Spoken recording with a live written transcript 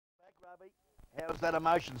Darby. How's that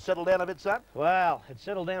emotion? Settled down a bit, son? Well, it's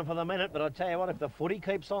settled down for the minute, but I tell you what, if the footy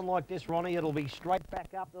keeps on like this, Ronnie, it'll be straight back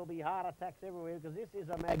up. There'll be heart attacks everywhere because this is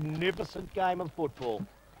a magnificent game of football.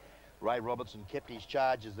 Ray Robertson kept his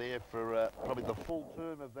charges there for probably the full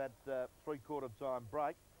term of that three-quarter time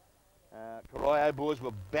break. Corio boys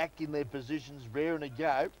were back in their positions, raring to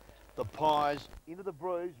go. The Pies into the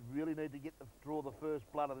bruise really need to draw the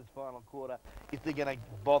first blood of this final quarter if they're going to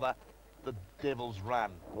bother the Devils'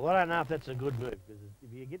 run. Well, I don't know if that's a good move, because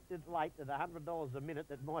if you get it late at $100 a minute,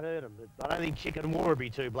 that might hurt them. I don't think Chicken Moore would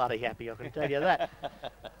be too bloody happy, I can tell you that.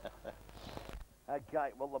 Okay,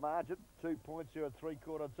 well, the margin, 2 points here at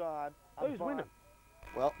three-quarter time. Who's winning?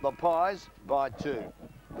 Well, the Pies by 2.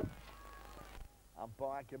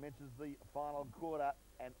 Umpire commences the final quarter,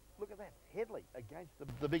 and look at that, Headley against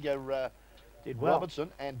the bigger did well.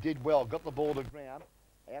 Robertson, and did well. Got the ball to ground,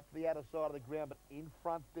 out to the outer side of the ground, but in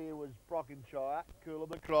front there was Brockenshire. Cool of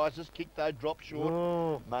the crisis, kicked though, dropped short.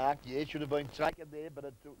 Oh. Mark, yeah, should have been taken there, but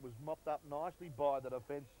it was mopped up nicely by the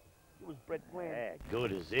defence. It was Brett Glenn. Yeah,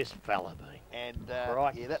 good as this fella been. And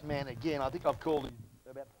right. yeah, that man again, I think I've called him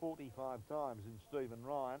about 45 times in Stephen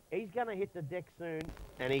Ryan. He's going to hit the deck soon,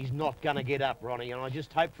 and he's not going to get up, Ronnie, and I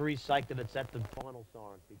just hope for his sake that it's at the final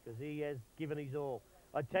siren, because he has given his all.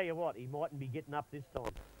 I tell you what, he mightn't be getting up this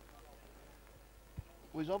time.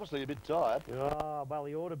 Well, he's obviously a bit tired. Oh, well,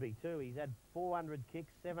 he ought to be too. He's had 400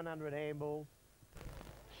 kicks, 700 handballs.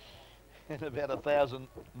 And about 1,000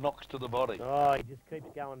 knocks to the body. Oh, he just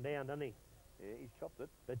keeps going down, doesn't he? Yeah, he's chopped it.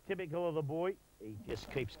 But typical of the boy, he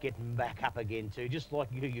just keeps getting back up again too, just like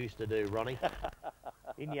you used to do, Ronnie,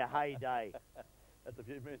 in your heyday. That's a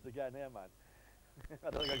few minutes to go now, mate.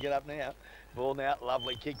 I don't think I'll get up now. Ball now,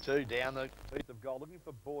 lovely kick too, down the teeth of goal. Looking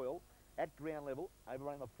for Boyle at ground level.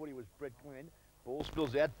 Overrunning the footy was Brett Glenn. Ball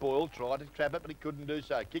spills out. Boyle tried to trap it, but he couldn't do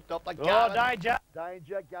so. Kicked off the guard. Oh, danger.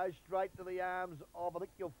 Danger goes straight to the arms of, I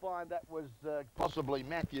think you'll find that was possibly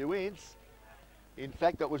Matthew Ince. In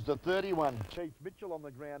fact, that was the 31. Chief Mitchell on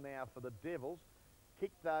the ground now for the Devils.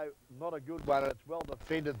 Kick, though, not a good one. It's well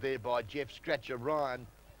defended there by Jeff Scratcher Ryan.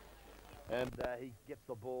 And he gets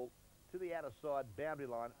the ball to the outer side boundary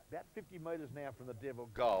line, about 50 metres now from the Devil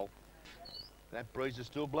goal. That breeze is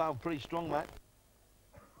still blowing pretty strong, mate.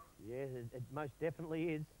 Yes, it most definitely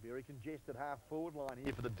is. Very congested half-forward line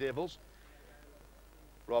here for the Devils.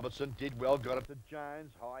 Robertson did well, got it to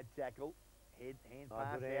Jones, high tackle. Hand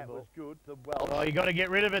pass out was good to Welch. Oh, you got to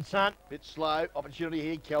get rid of it, son. Bit slow, opportunity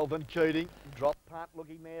here, Kelvin Keating. Drop punt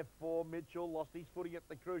looking there for Mitchell, lost his footing at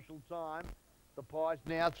the crucial time. The Pies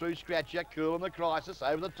now through Scratcher, cool in the crisis,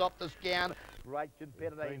 over the top to Scown. Great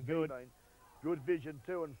competitor. He's been good. Good vision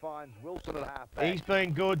too, and finds Wilson at half-back. He's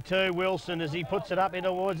been good too, Wilson, as he puts it up in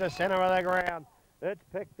towards the centre of the ground. It's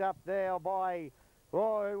picked up there by,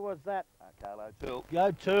 oh, who was that? Carlo Toole.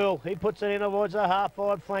 O'Toole. He puts it in towards the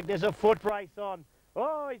half-forward flank. There's a foot race on.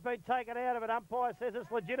 Oh, he's been taken out of it. Umpire says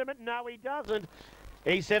it's legitimate. No, he doesn't.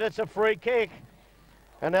 He said it's a free kick.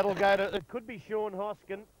 And that'll go to, it could be Sean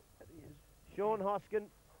Hoskin. Sean Hoskin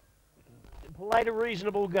played a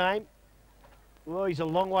reasonable game. Well, he's a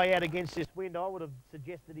long way out against this wind. I would have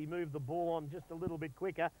suggested he moved the ball on just a little bit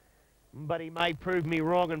quicker, but he may prove me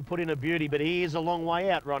wrong and put in a beauty, but he is a long way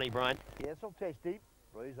out, Ronnie Bryant. Yes, I'll test him.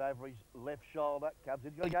 Breeze over his left shoulder, comes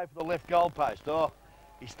in. He's going to go for the left goal post. Oh,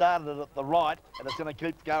 he started it at the right, and it's going to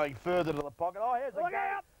keep going further to the pocket. Oh, here's the Look goal.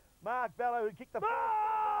 out! Mark Ballo, who kicked the ball.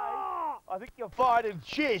 I think you'll find in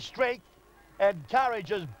sheer strength and courage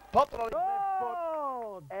has popped it on his left foot.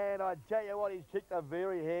 And I tell you what, he's kicked a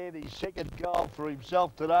very handy second goal for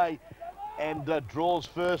himself today, and draws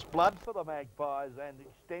first blood for the Magpies and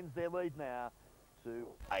extends their lead now to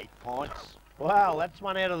 8 points. Wow, that's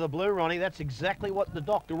one out of the blue, Ronnie. That's exactly what the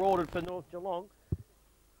doctor ordered for North Geelong.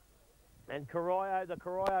 And Corio, the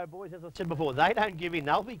Corio boys, as I said before, they don't give in.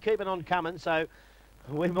 They'll be keeping on coming, so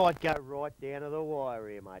we might go right down to the wire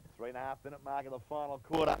here, mate. 3.5 minute mark of the final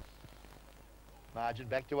quarter. Margin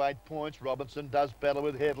back to 8 points. Robinson does battle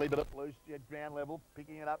with Headley, but at loose at ground level.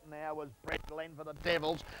 Picking it up now was Brett Glenn for the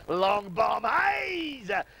Devils. Long bomb.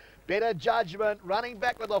 Hayes! Better judgment. Running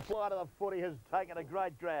back with the flight of the footy has taken a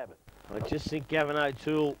great grab. I just think Gavin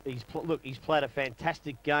O'Toole, he's played a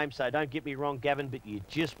fantastic game, so don't get me wrong, Gavin, but you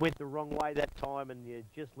just went the wrong way that time and you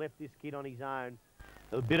just left this kid on his own.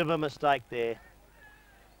 A bit of a mistake there.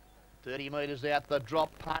 30 metres out the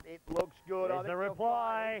drop punt. It looks good. There's the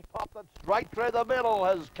reply. Popped it straight through the middle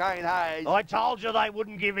has Kane Hayes. I told you they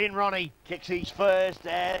wouldn't give in, Ronnie. Kicks his first,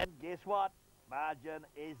 and guess what? Margin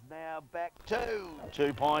is now back to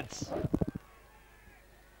 2 points.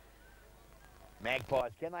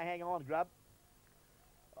 Magpies, can they hang on, Grub?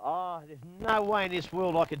 Oh, there's no way in this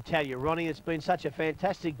world I can tell you, Ronnie. It's been such a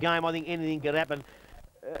fantastic game. I think anything could happen.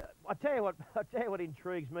 I tell you what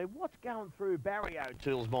intrigues me. What's going through Barry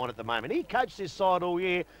O'Toole's mind at the moment? He coached this side all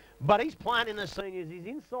year, but he's playing in the seniors. He's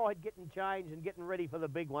inside getting changed and getting ready for the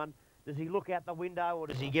big one. Does he look out the window or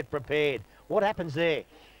does he get prepared? What happens there?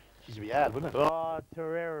 She's be hard, wouldn't it? Oh,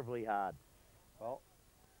 terribly hard. Well,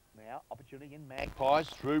 now opportunity in Magpies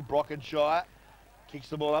through Brockenshire. Kicks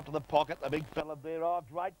the ball up to the pocket. The big fella there. Oh,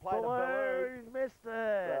 great play to Baloo. Missed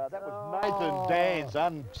it. That was Nathan Dans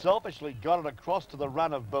unselfishly got it across to the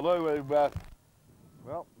run of Baloo, who,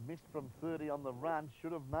 well, missed from 30 on the run.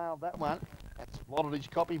 Should have nailed that one. That's blotted his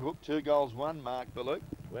copybook. 2 goals, 1 mark, Baloo.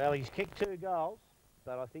 Well, he's kicked 2 goals,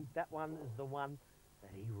 but I think that one is the one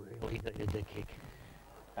that he really needed to kick.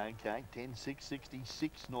 Okay, 10-6,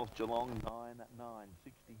 66, North Geelong, 9-9,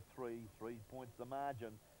 63, 3 points the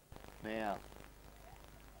margin. Now,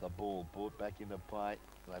 the ball brought back into play.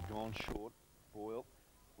 They've gone short. Boyle,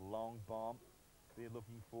 long bomb. They're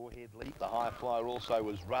looking for Headley. The high flyer also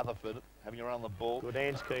was Rutherford, having her on the ball. Good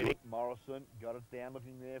hands, Keating. Morrison got it down,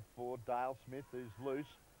 looking there for Dale Smith, who's loose.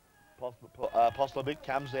 Poslovic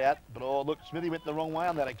comes out, but oh, look, Smithy went the wrong way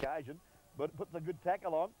on that occasion, but puts a good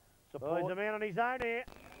tackle on. Support. Oh, he's a man on his own here.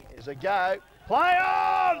 Here's a go. Play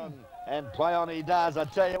on! And play on he does. I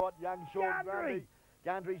tell you what, young Sean Gundry.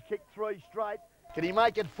 Gundry's kicked 3 straight. Can he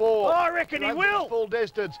make it 4? Oh, I reckon he will. Full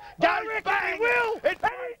distance. I reckon he will. And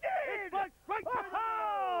he did.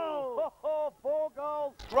 Oh, 4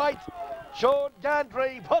 goals straight. Sean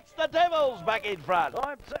Gundry puts the Devils back in front.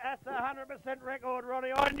 That's a 100% record,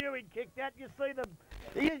 Ronnie. I knew he'd kick that. You see them.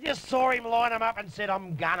 You just saw him line them up and said,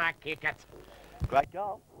 I'm gonna kick it. Great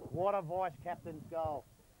goal. What a vice-captain's goal.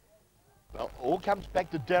 Well, all comes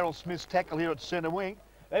back to Daryl Smith's tackle here at centre wing.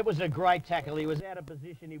 It was a great tackle. He was out of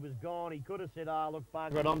position. He was gone. He could have said, oh, look,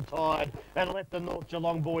 bugger it, I'm tired, and let the North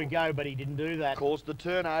Geelong boy go, but he didn't do that. Caused the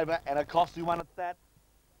turnover and a costly one at that.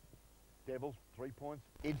 Devils 3 points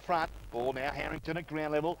in front. Ball now Harrington at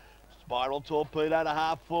ground level. Spiral torpedo to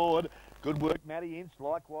half forward. Good work, Matty Ince.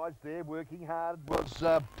 Likewise there, working hard was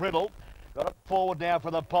Priddle. Got it forward now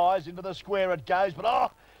for the Pies. Into the square it goes, but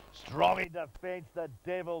oh, strong in defence, the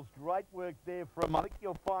Devils. Great work there from, I think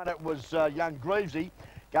you'll find it was young Greavesy.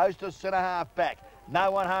 Goes to centre half back.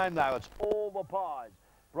 No one home though. It's all the Pies.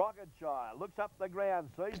 Brockenshire looks up the ground,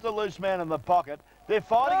 sees the loose man in the pocket. They're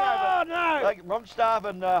fighting over. Oh, no! Like Longstaff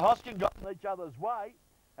and Hoskin got in each other's way,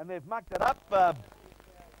 and they've mucked it up.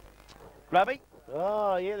 Grubby.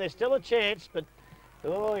 Oh, yeah, there's still a chance, but,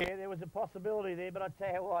 oh, yeah, there was a possibility there, but I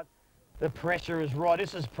tell you what, the pressure is right.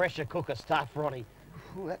 This is pressure cooker stuff, Ronnie.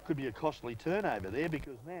 Ooh, that could be a costly turnover there,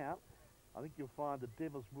 because now I think you'll find the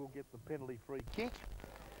Devils will get the penalty-free kick.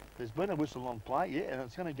 There's been a whistle on play, yeah, and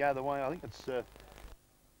it's going to go the way, I think it's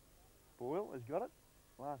Boyle has got it.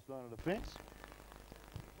 Last line of defence.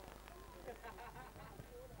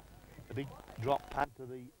 A big drop punt to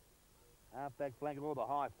the half-back flank, or the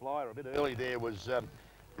high flyer. A bit early there was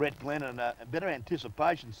Brett Glenn, and a better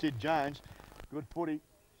anticipation, Sid Jones. Good footy.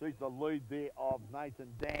 Sees the lead there of Nathan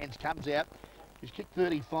Dans. Comes out. He's kicked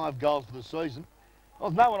 35 goals for the season.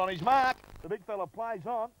 Well, there's no one on his mark. The big fella plays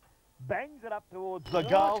on. Bangs it up towards the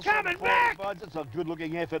goal. It's coming back! It's a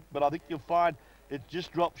good-looking effort, but I think you'll find it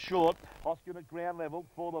just dropped short. Hoskin at ground level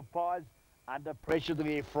for the Pies. Under pressure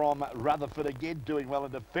there from Rutherford again, doing well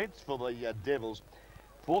in defence for the Devils.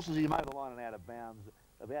 Forces him over the line and out of bounds.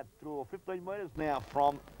 About 15 metres now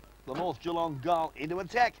from the North Geelong goal into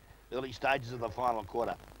attack. Early stages of the final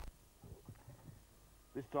quarter.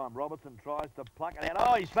 This time Robertson tries to pluck it out.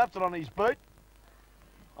 Oh, he slaps it on his boot.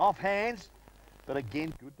 Off hands. But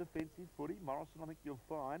again, good defensive footy. Morrison, I think you'll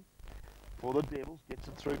find, for the Devils, gets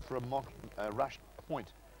it through for a mock rush point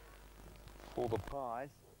for the Pies.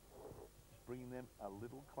 Just bringing them a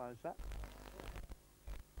little closer.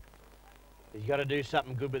 He's got to do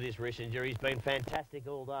something good with this Rissinger. He's been fantastic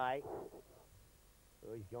all day.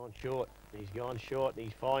 Oh, he's gone short. He's gone short. He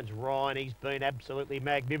finds Ryan. He's been absolutely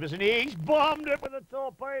magnificent. He's bombed it with a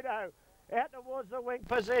torpedo. Out towards the wing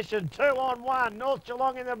possession. 2-on-1. North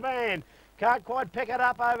Geelong in the van. Can't quite pick it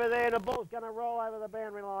up over there. And the ball's going to roll over the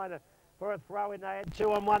boundary line for a throw in. They had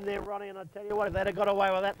 2-on-1 there, Ronnie. And I tell you what, if they'd have got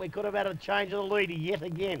away with that, we could have had a change of the leader yet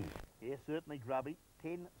again. Yeah, certainly, Grubby.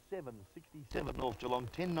 10-7, 67 North Geelong.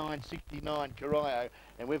 10-9, 69 Corio.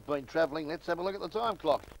 And we've been travelling. Let's have a look at the time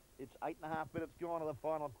clock. It's 8.5 minutes gone to the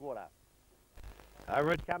final quarter.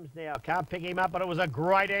 Over it comes now. Can't pick him up, but it was a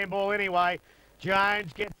great handball anyway.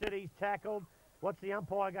 Jones gets it. He's tackled. What's the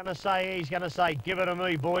umpire going to say? He's going to say, give it to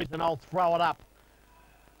me, boys, and I'll throw it up.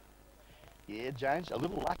 Yeah, Jones, a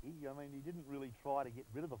little lucky. I mean, he didn't really try to get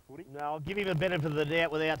rid of the footy. No, I'll give him a benefit of the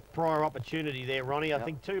doubt without prior opportunity there, Ronnie. Yep. I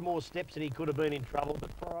think 2 more steps and he could have been in trouble, but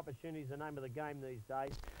prior opportunity is the name of the game these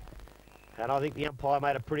days. And I think the umpire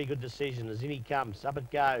made a pretty good decision. As in he comes, up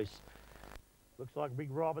it goes. Looks like Big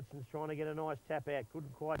Robertson's trying to get a nice tap out.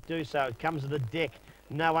 Couldn't quite do so. It comes to the deck.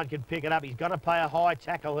 No one can pick it up. He's got to pay a high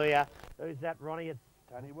tackle here. Who's that, Ronnie? It's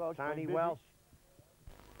Tony Welsh. Tony Welsh.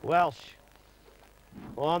 Welsh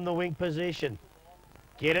on the wing position.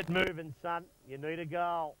 Get it moving, son. You need a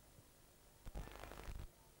goal.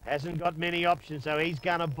 Hasn't got many options, so he's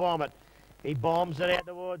going to bomb it. He bombs it out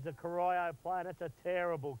towards the Corio player. That's a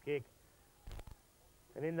terrible kick.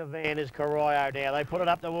 And in the van is Corio now. They put it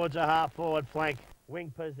up towards a half-forward flank.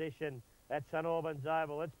 Wing position. That's St Albans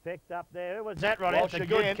Oval. It's picked up there. Who was that, Ronnie? That's a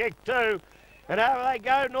good kick too. And over they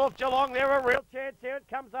go, North Geelong. They're a real chance here. It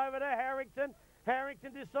comes over to Harrington.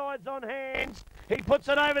 Harrington decides on hands. He puts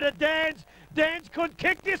it over to Dans. Dans could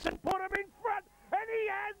kick this and put him in front. And he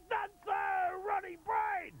has done so, Ronnie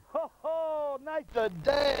Brain. Oh, Nathan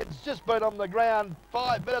Dans just been on the ground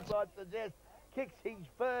 5 minutes, I'd suggest. Kicks his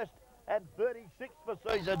first and 36th for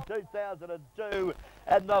season 2002.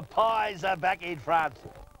 And the Pies are back in front.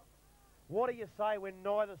 What do you say when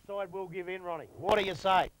neither side will give in, Ronnie? What do you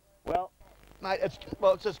say? Well, mate, it's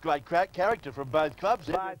just great character from both clubs.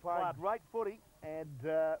 They're playing great footy, and,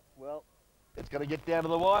 well, it's going to get down to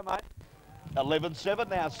the wire, mate. 11-7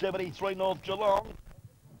 now, 73 North Geelong.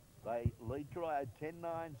 They lead Corio 10-9,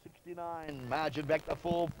 69. Margin back to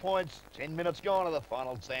 4 points. 10 minutes gone to the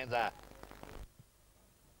final stanza.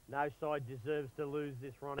 No side deserves to lose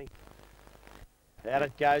this, Ronnie. Out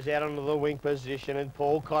it goes out onto the wing position, and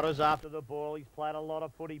Paul Cotter's after the ball. He's played a lot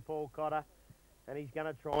of footy, Paul Cotter. And he's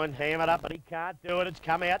going to try and ham it up, but he can't do it. It's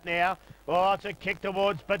come out now. Oh, it's a kick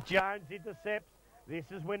towards, but Jones intercepts. This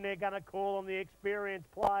is when they're going to call on the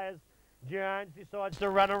experienced players. Jones decides to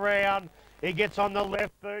run around. He gets on the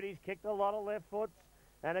left boot. He's kicked a lot of left foots,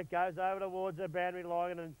 and it goes over towards the boundary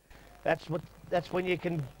line. And that's when you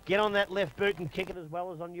can get on that left boot and kick it as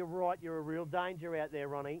well as on your right. You're a real danger out there,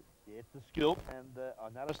 Ronnie. Yeah, it's the skill, and I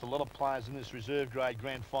noticed a lot of players in this reserve grade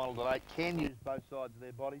grand final today can use both sides of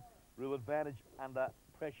their body. Real advantage under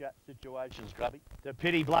pressure situations, Grubby. The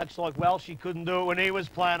pity blokes like Welsh, he couldn't do it when he was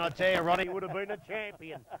playing. I tell you, Ronnie would have been a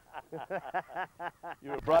champion.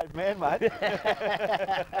 You're a brave man, mate.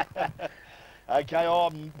 Okay,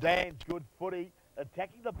 on Dan's good footy.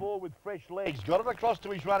 Attacking the ball with fresh legs. Got it across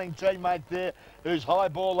to his running teammate there, whose high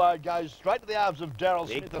ball goes straight to the arms of Darryl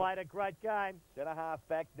Smith. He played a great game. Centre half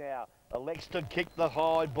back now. Elects to kick the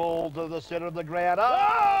high ball to the centre of the ground.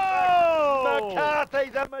 Oh! McCarthy,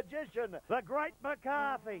 the magician. The great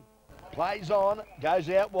McCarthy. Plays on, goes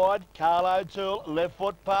out wide. Carl O'Toole, left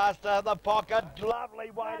foot past the pocket.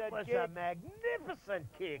 Lovely weighted kick. That was a magnificent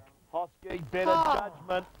kick. Hoskie, better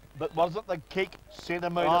judgment, but wasn't the kick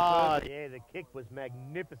centimetre perfect? Yeah, the kick was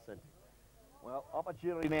magnificent. Well,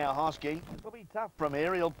 opportunity now, Hoskie. It'll be tough from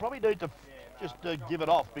here. He'll probably need to just give it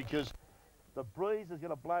off because the breeze is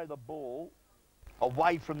going to blow the ball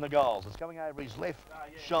away from the goals. It's coming over his left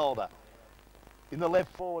shoulder. In the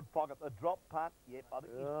left forward pocket, the drop punt. Yep, I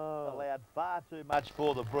think he's allowed far too much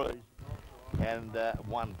for the breeze. And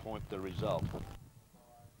 1 point the result.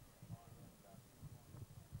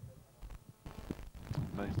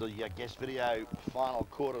 Moves the guest video final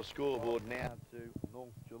quarter scoreboard now to North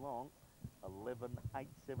Geelong.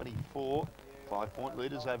 11-8-74. 5 point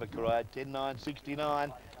leaders over Corio.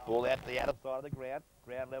 10-9-69. Ball out the outer side of the ground.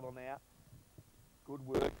 Ground level now. Good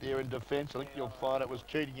work there in defence. I think you'll find it was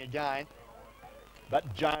cheating again.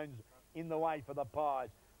 But Jones in the way for the Pies.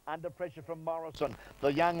 Under pressure from Morrison.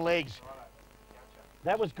 The young legs.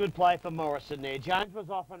 That was good play for Morrison there. Jones was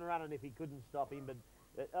off and running if he couldn't stop him, but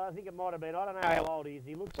I think it might have been, I don't know how old he is.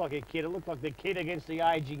 He looks like a kid. It looked like the kid against the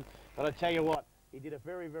aging. But I tell you what, he did a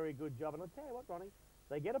very, very good job. And I tell you what, Ronnie,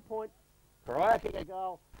 they get a point. Corio kick a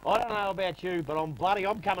goal. I don't know about you, but I'm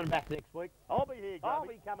coming back next week. I'll be here, I'll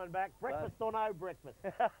be coming back. Breakfast or no breakfast.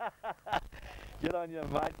 Good on you,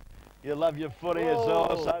 mate. You love your footy as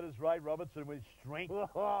well. So does Ray Robertson with strength.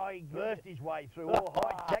 Oh, he burst his way through.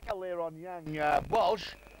 High tackle there on young Walsh.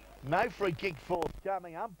 No free kick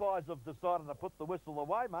forthcoming. Umpires have decided to put the whistle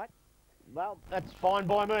away, mate. Well, that's fine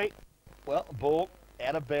by me. Well, ball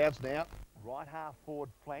out of bounds now. Right half forward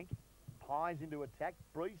flank. Pies into attack.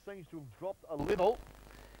 Breeze seems to have dropped a little,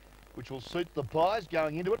 which will suit the Pies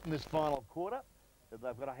going into it in this final quarter.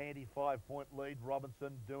 They've got a handy 5 point lead.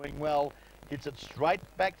 Robinson doing well. Hits it straight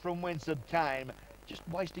back from whence it came. Just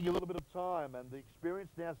wasting a little bit of time, and the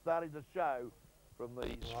experience now starting to show from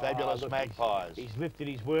these fabulous Magpies. He's lifted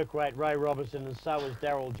his work rate, Ray Robinson, and so has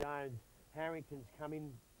Darryl Jones. Harrington's come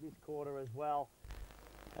in this quarter as well.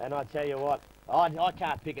 And I tell you what, I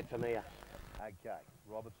can't pick it from here. Okay,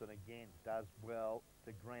 Robertson again does well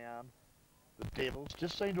to ground. The Devils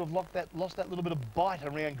just seem to have lost that little bit of bite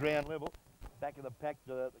around ground level. Back of the pack,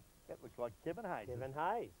 that looks like Kevin Hayes. Kevin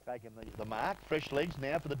Hayes. Taking the mark. Fresh legs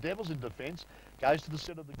now for the Devils in defence. Goes to the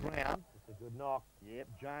centre of the ground. It's a good knock. Yep,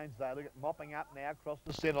 Jones though, look at mopping up now across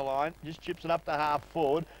the centre line. Just chips it up to half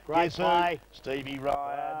forward. Great play. Stevie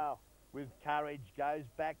Ryan with courage goes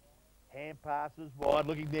back. Hand passes wide,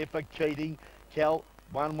 looking there for Keating. Kel,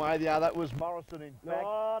 one way, the other. It was Morrison, in fact.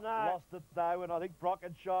 Oh, no. Lost it, though, and I think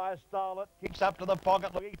Brockenshire stole it. Kicks up to the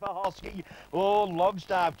pocket, looking for Hoskie. Oh,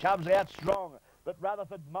 Longstaff comes out strong. But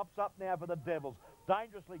Rutherford mops up now for the Devils.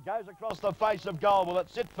 Dangerously goes across the face of goal. Will it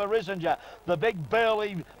sit for Rissinger? The big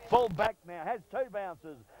burly full back now has 2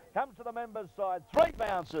 bounces. Comes to the members' side, 3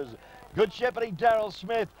 bounces. Good shepherding, Darryl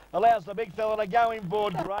Smith allows the big fella to go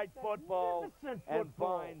inboard. Great football. And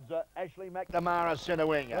finds Ashley McNamara centre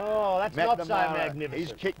winger. Oh, that's not so magnificent.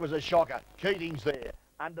 His kick was a shocker. Keating's there,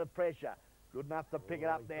 under pressure. Good enough to pick it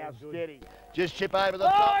up now, steady. Just chip over the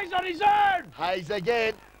top. Oh, he's on his own! Hayes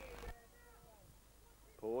again.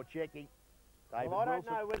 Poor checking. Well, I don't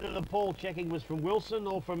know whether the ball checking was from Wilson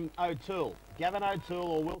or from O'Toole. Gavin O'Toole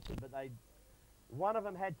or Wilson, but one of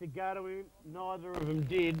them had to go to him, neither of them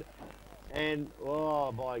did. And,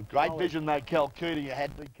 oh, by great vision though, Kel Keating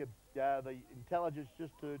had the intelligence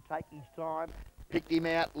just to take his time. Picked him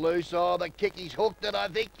out loose. Oh, the kick, he's hooked it. I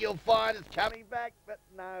think you'll find it's coming back, but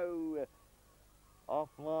no.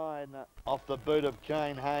 Offline, off the boot of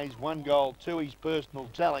Kane Hayes. 1 goal to his personal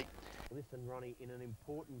tally. Listen, Ronnie, in an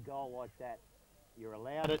important goal like that, you're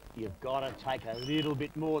allowed it. You've got to take a little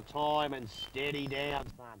bit more time and steady down,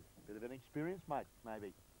 son. Bit of an experience, mate,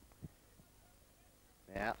 maybe.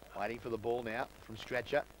 Now, waiting for the ball now from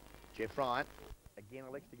Stretcher. Jeff Ryan. Again,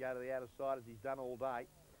 elects to go to the outer side as he's done all day.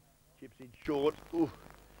 Chips in short. Ooh.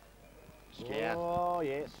 Scout. Oh,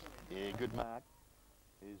 yes. Yeah, good mark.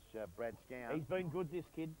 Here's Brad Scout. He's been good, this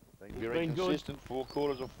kid. Been very consistent. Good. 4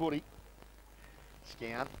 quarters of footy.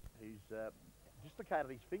 Scout, who's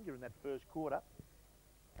dislocated his finger in that first quarter.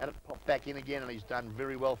 Had it pop back in again, and he's done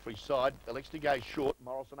very well for his side. Elects to go short.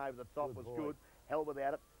 Morrison over the top was good. Held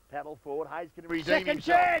without it. Paddle forward. Hayes can redeem himself. Second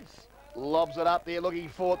chance! Lobs it up there, looking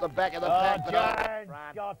for at the back of the pack. Jones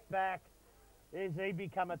got back. Has he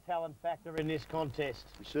become a talent factor in this contest?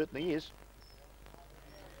 He certainly is.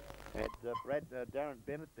 And Darren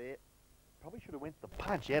Bennett there probably should have went the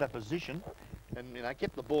punch out of position and,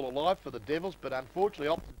 kept the ball alive for the Devils, but unfortunately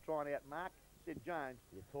opted to try and outmark, said Jones.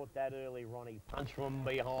 You taught that early, Ronnie. Punch from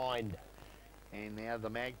behind. And now the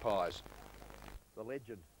Magpies. The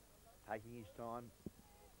legend taking his time,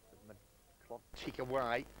 letting the clock tick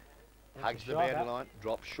away. Hugs the boundary line,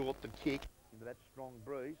 drops short the kick into that strong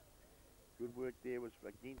breeze. Good work there was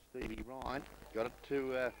against Stevie Ryan. Got it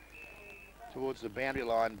to towards the boundary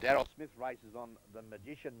line. Darryl Smith races on the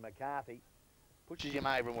magician McCarthy. Pushes him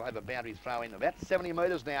over and will have a boundary throw in. About 70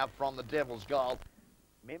 metres now from the Devils' goal.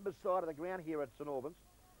 Members' side of the ground here at St Albans.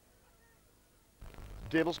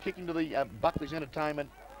 Devils kicking to the Buckley's Entertainment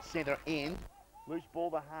centre end. Loose ball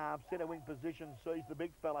the half, centre wing position, sees the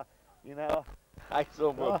big fella,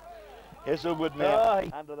 Hazelwood. Hazelwood now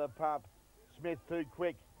under the pump. Smith too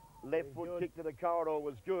quick. Left foot kick to the corridor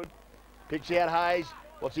was good. Picks out Hayes.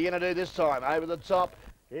 What's he going to do this time? Over the top.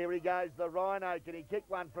 Here he goes, the Rhino. Can he kick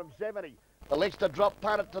one from 70? Elects to drop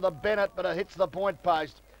punt it to the Bennett, but it hits the point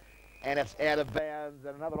post. And it's out of bounds.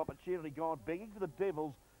 And another opportunity gone begging for the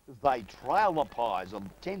Devils as they trail the Pies on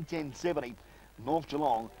 10-10-70. North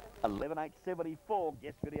Geelong, 11-8-74.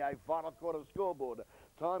 Guest video, final quarter scoreboard.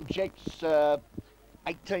 Time checks,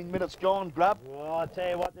 18 minutes gone, Grub. Well, I tell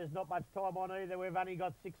you what, there's not much time on either. We've only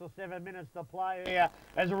got 6 or 7 minutes to play here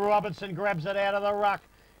as Robertson grabs it out of the ruck.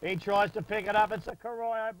 He tries to pick it up. It's a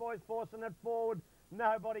Corio boys forcing it forward.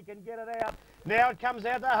 Nobody can get it out. Now it comes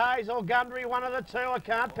out to Hayes or Gundry, one of the two. I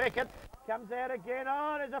can't pick it. Comes out again.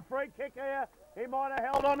 Oh, there's a free kick here. He might have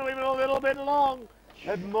held on to him a little bit long.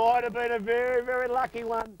 It might have been a very, very lucky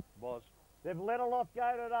one. Was. They've let a lot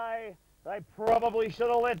go today. They probably should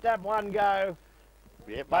have let that one go.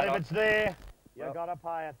 Yep, but if it's there, you've got to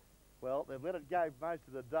pay it. Well, they've let it go most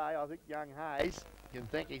of the day. I think young Hayes can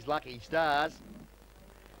thank his lucky stars.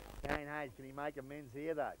 Kane Hayes, can he make amends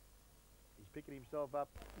here, though? He's picking himself up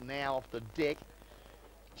now off the deck.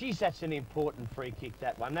 Geez, that's an important free kick,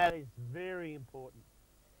 that one. That is very important.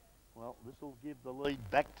 Well, this will give the lead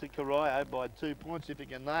back to Corio by 2 points if he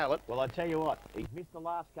can nail it. Well, I tell you what, he's missed the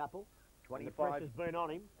last couple. 25. The pressure's been on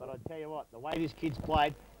him, but I tell you what, the way this kid's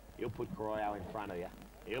played, he'll put Corio in front of you.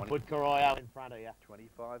 He'll put Corio in front of you.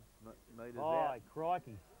 25 metres out. Oh,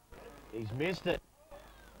 crikey. He's missed it.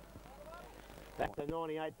 Back to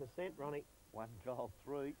 98%, Ronnie. 1 goal,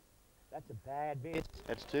 3. That's a bad miss.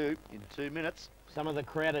 That's 2 in 2 minutes. Some of the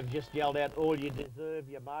crowd have just yelled out, all you deserve,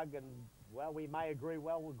 you mug, and, well, we may agree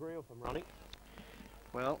with them, Ronnie.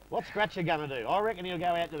 Well, what's Scratcher going to do? I reckon he'll go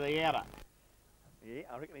out to the outer. Yeah,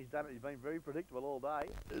 I reckon he's done it. He's been very predictable all day.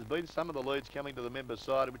 There's been some of the leads coming to the member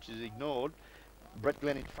side, which is ignored. Brett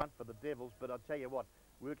Glenn in front for the Devils, but I'll tell you what,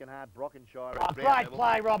 working hard, Brockenshire. Oh, great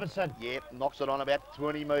play, Robertson. Yep, knocks it on about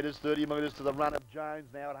 20 metres, 30 metres to the run of Jones.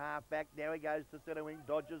 Now at half-back, now he goes to centre wing,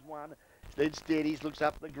 dodges one, then steadies, looks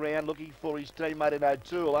up the ground, looking for his teammate in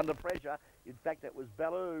O'Toole, under pressure. In fact, it was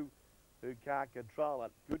Ballou who can't control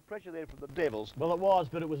it. Good pressure there from the Devils. Well, it was,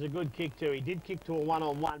 but it was a good kick too. He did kick to a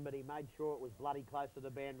one-on-one, but he made sure it was bloody close to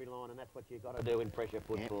the boundary line, and that's what you've got to do in pressure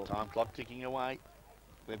football. Yep, time clock ticking away.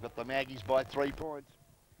 We've got the Maggies by 3 points.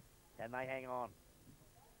 Can they hang on?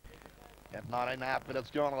 At 19.5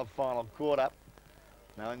 minutes gone on the final quarter.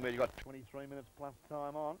 Knowing we've got 23 minutes plus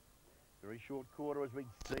time on. Very short quarter as we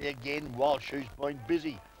see again. Walsh, who's been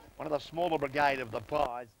busy. One of the smaller brigade of the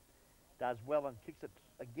Pies, does well and kicks it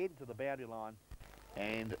again to the boundary line.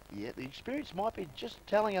 And, yeah, the experience might be just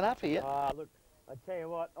telling it up here. Look, I tell you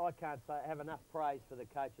what, I can't have enough praise for the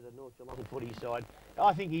coach of the North Geelong footy side.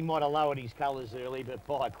 I think he might have lowered his colours early, but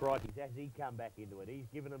by crikey, has he come back into it? He's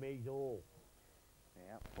given them his all.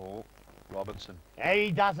 Now, Paul Robinson.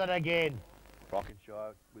 He does it again.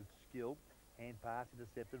 Brockenshire with skill. Hand pass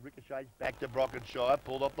intercepted. Ricochets back to Brockenshire.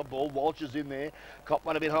 Pulled off the ball. Walsh is in there. Caught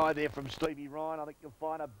one a bit high there from Stevie Ryan. I think you'll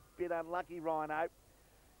find a bit unlucky, Rhino.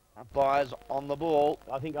 Umpires on the ball.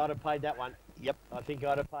 I think I'd have paid that one. Yep. I think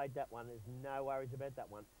I'd have paid that one. There's no worries about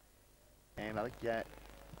that one. And I think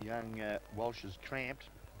young Walsh is cramped.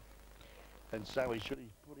 And so he's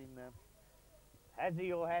put in... has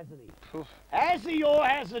he or hasn't he? Oof. Has he or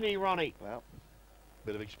hasn't he, Ronnie? Well,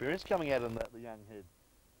 bit of experience coming out of the young head.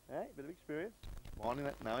 Hey, bit of experience. Finding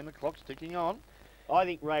that, knowing the clock's ticking on. I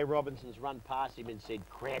think Ray Robinson's run past him and said,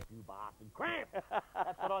 cramp, you bastard, cramp.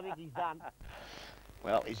 That's what I think he's done.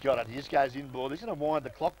 Well, he's got it. He just goes inboard. He's going to wind the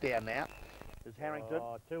clock down now. There's Harrington.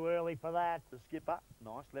 Oh, too early for that. The skipper.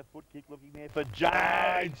 Nice left foot kick looking there for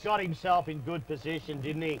Jones. He got himself in good position,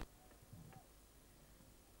 didn't he?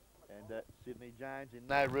 And Sydney Jones in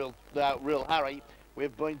no real hurry.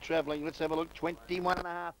 We've been travelling, let's have a look,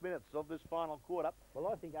 21.5 minutes of this final quarter. Well,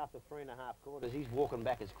 I think after 3.5 quarters, he's walking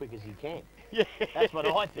back as quick as he can. Yeah. That's what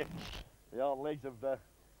I think. The old legs have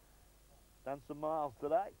done some miles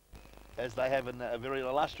today, as they have in a very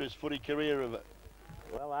illustrious footy career of it.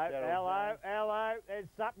 Well, hello, there's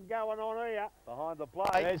something going on here. Behind the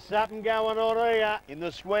plate. There's something going on here. In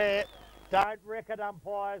the square. Don't wreck it,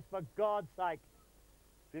 umpires, for God's sake.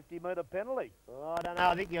 50-metre penalty. Oh, I don't know.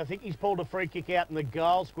 I think he's pulled a free kick out in the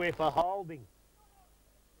goal square for holding.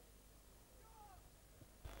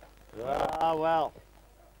 Ah, well.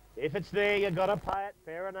 If it's there, you've got to pay it.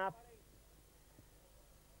 Fair enough.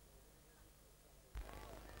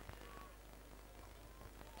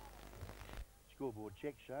 Scoreboard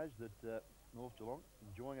check shows that North Geelong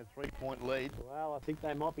enjoying a 3-point lead. Well, I think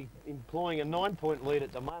they might be employing a 9-point lead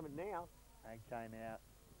at the moment now. Okay, now.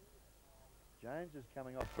 Jones is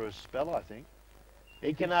coming off for a spell, I think.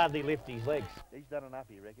 He can hardly lift his legs. He's done enough,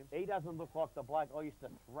 he reckons. He doesn't look like the bloke I used to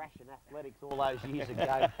thrash in athletics all those years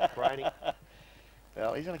ago, Brony.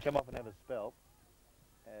 Well, he's going to come off and have a spell,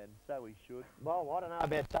 and so he should. Well, I don't know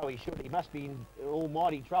about so he should. He must be in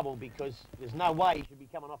almighty trouble because there's no way he should be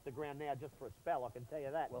coming off the ground now just for a spell, I can tell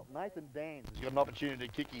you that. Well, Nathan Dans has got an opportunity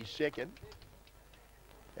to kick his second.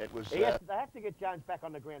 It was... They have to get Jones back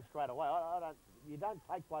on the ground straight away. You don't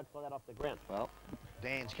take blokes like that off the ground. Well,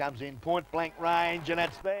 Dans comes in point-blank range, and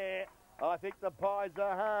it's there. I think the Pies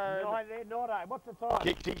are home. No, they're not home. What's the time?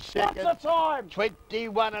 Kicks his second. What's the time?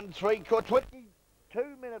 21 3/4.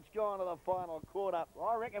 22 minutes gone to the final quarter.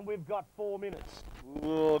 I reckon we've got 4 minutes.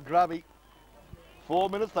 Oh, grubby. 4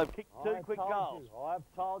 minutes, they've kicked two quick goals. I've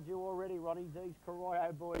told you already, Ronnie, these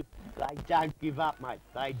Corio boys, they don't give up, mate.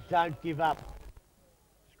 They don't give up.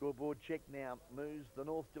 Scoreboard check now moves the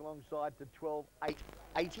North Geelong side to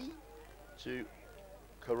 12-8-80 to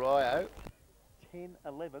Corio.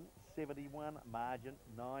 10-11, 71 margin,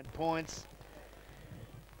 9 points.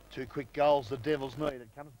 2 quick goals the Devils need. It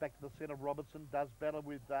comes back to the centre. Robertson does battle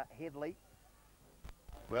with Headley.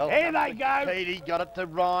 Well, here they go. Petey got it to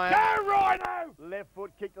Ryan. Go, Rhino! Left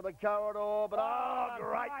foot kick to the corridor, but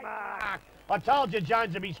great mark. I told you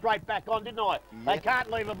Jones would be straight back on, didn't I? Yep. They can't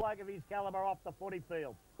leave a bloke of his calibre off the footy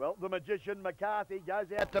field. Well, the magician McCarthy goes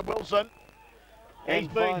out to Wilson. He's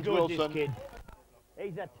been good, Wilson. this kid.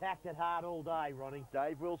 He's attacked it hard all day, Ronnie.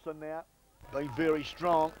 Dave Wilson now, being very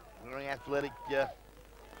strong, very athletic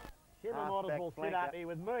Shimmer might as well sit up here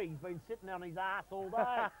with me. He's been sitting on his ass all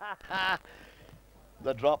day.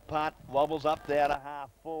 The drop punt wobbles up there to half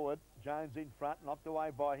forward. Jones in front, knocked away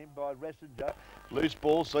by him by Ressinger. Loose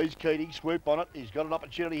ball, sees Keating, swoop on it. He's got an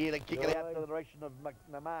opportunity here to kick it out to the direction of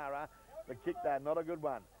McNamara. The kick there, not a good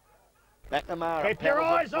one. McNamara. Keep your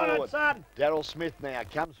eyes on it, son. Daryl Smith now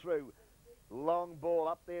comes through. Long ball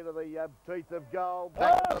up there to the teeth of goal.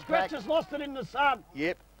 Scratch has lost it in the sun.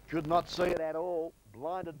 Yep, could not see it at all.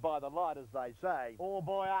 Blinded by the light, as they say. Or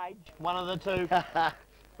by age, one of the two.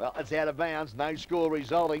 Well, it's out of bounds. No score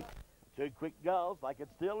resulting. 2 quick goals. They could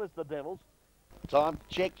still list the Devils. Time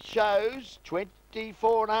check shows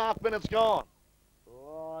 24.5 minutes gone.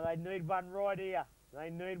 Oh, they need one right here. They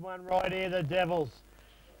need one right here, the Devils.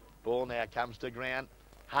 Ball now comes to ground.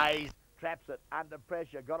 Hayes traps it under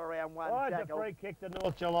pressure. Got around one Oh, it's tackle. a free kick to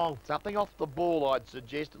North Geelong. Something off the ball, I'd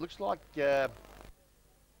suggest. It looks like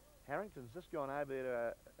Harrington's just gone over there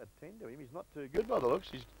to attend to him. He's not too good by the looks.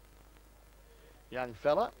 He's a young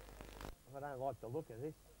fella. I don't like the look of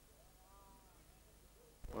this.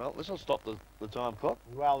 Well, this will stop the time clock.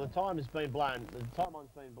 Well, the time has been blown. The time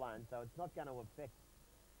on's been blown, so it's not going to affect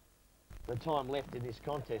the time left in this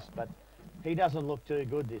contest. But he doesn't look too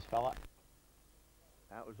good, this fella.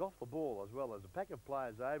 It was off the ball as well. There's a pack of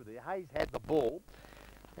players over there. Hayes had the ball,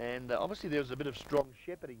 and obviously there was a bit of strong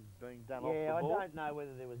shepherding being done off the ball. Yeah, I don't know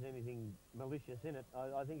whether there was anything malicious in it.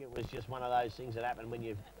 I think it was just one of those things that happen when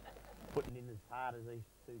you're putting in as hard as these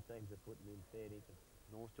two teams are putting in fair dinkum.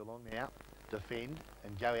 North Geelong now defend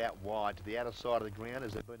and go out wide to the outer side of the ground.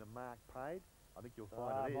 Has there been a mark paid? I think you'll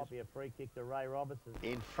find it is. Might be a free kick to Ray Robertson.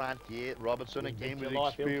 In front, yeah. Robertson again with He'll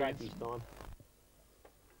experience. take his time.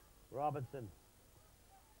 Robertson.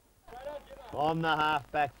 On the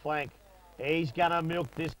half-back flank. He's going to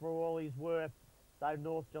milk this for all he's worth so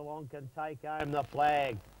North Geelong can take home the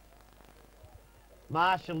flag.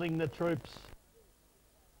 Marshalling the troops.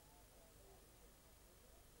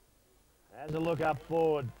 Has a look up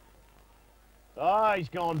forward. Oh, he's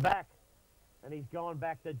gone back. And he's gone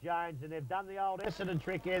back to Jones. And they've done the old Essendon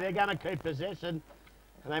trick here. They're going to keep possession.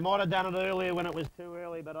 And they might have done it earlier when it was too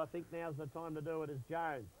early, but I think now's the time to do it as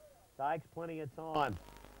Jones. Takes plenty of time.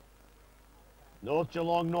 North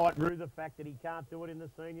Geelong Knight rue the fact that he can't do it in the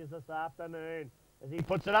seniors this afternoon. As he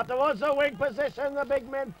puts it up towards the wing position, the big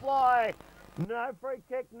men fly. No free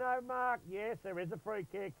kick, no mark. Yes, there is a free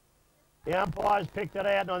kick. The umpires picked it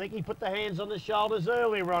out, and I think he put the hands on the shoulders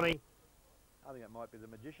early, Ronnie. I think it might be the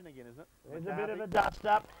magician again, isn't it? There's a bit of a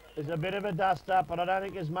dust-up. There's a bit of a dust-up, but I don't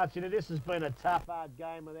think there's much in it. This has been a tough, hard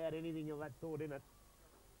game without anything of that sort in it.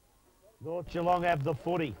 North Geelong have the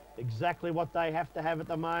footy. Exactly what they have to have at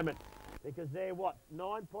the moment. Because they're, what,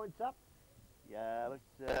 9 points up? Yeah,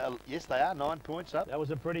 yes, they are 9 points up. That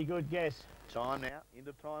was a pretty good guess. Time now,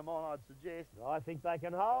 into time on, I'd suggest. I think they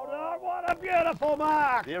can hold on. What a beautiful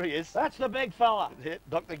mark! There he is. That's the big fella. Yeah,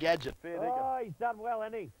 Dr. Gadget. Fair Oh, he's done well,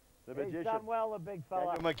 hasn't he? The magician. He's done well, the big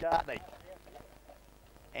fella. Daniel McCartney.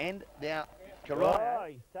 And now, Corio. Oh,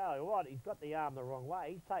 he's tell you what, he's got the arm the wrong way.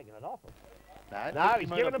 He's taking it off him. No, He's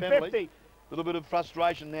giving him 50. A little bit of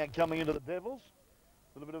frustration now coming into the Devils.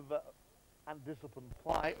 A little bit of undisciplined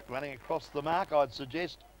play running across the mark, I'd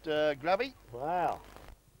suggest, Grubby. Wow.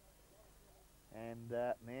 And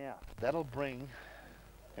now, that'll bring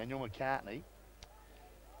Daniel McCartney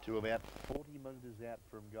to about 40 metres out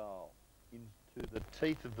from goal. Into the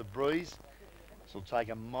teeth of the breeze. This will take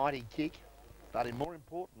a mighty kick, but more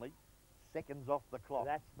importantly, seconds off the clock.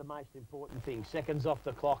 That's the most important thing. Seconds off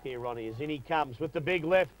the clock here, Ronnie, as in he comes with the big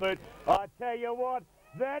left boot. I tell you what,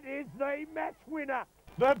 that is the match winner.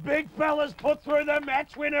 The big fella's put through the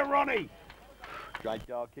match winner, Ronnie. Great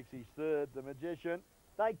goal, kicks his third, the magician.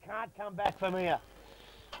 They can't come back from here.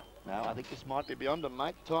 No, I think this might be beyond them,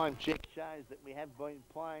 mate. Time check shows that we have been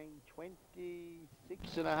playing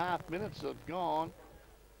 26.5 minutes have gone.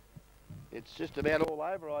 It's just about all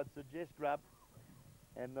over, I'd suggest, Grub.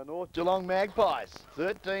 And the North Geelong Magpies,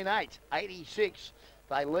 13-8, 86.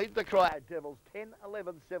 They lead the Corio Devils,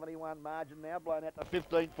 10-11-71 margin now, blown out to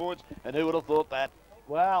 15 points. And who would have thought that?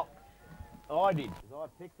 Well, I did, because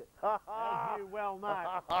I picked it. As you well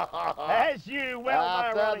know. As you well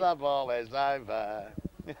know, After the ball is over.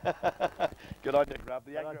 Good on you, Grub,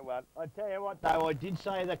 the accurate one. I tell you what, though, I did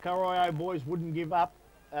say the Corio boys wouldn't give up.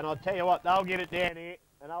 And I'll tell you what, they'll get it down here,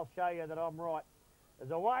 and I'll show you that I'm right.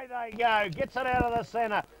 As away they go, gets it out of the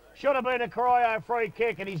centre. Should have been a Corio free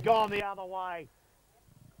kick, and he's gone the other way.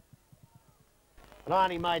 And I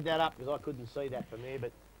only made that up because I couldn't see that from there,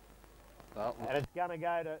 but... Oh, and it's going to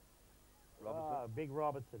go to... Robertson. Big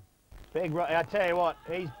Robertson. I tell you what,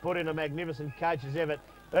 he's put in a magnificent coach's effort.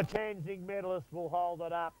 The Tenzing medalist will hold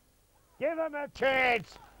it up. Give him a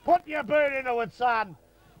chance. Put your boot into it, son.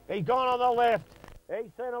 He's gone on the left.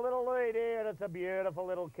 He's seen a little lead here, and it's a beautiful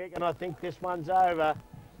little kick, and I think this one's over.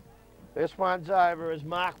 This one's over as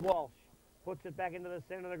Mark Walsh puts it back into the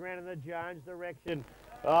centre of the ground in the Jones direction.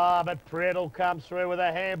 Oh, but Priddle comes through with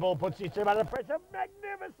a handball, puts his team under pressure.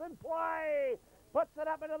 Magnificent play. Puts it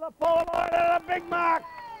up into the forward line and a big mark.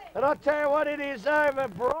 And I tell you what, it is over.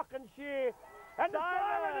 Brockenshire. And the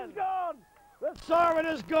siren is gone. The siren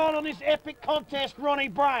is gone on this epic contest, Ronnie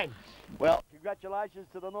Brain. Well, congratulations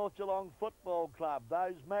to the North Geelong Football Club.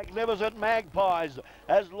 Those magnificent Magpies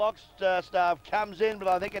as Lockstaff comes in, but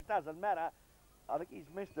I think it doesn't matter. I think he's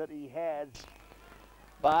missed it. He has.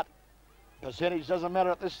 But percentage doesn't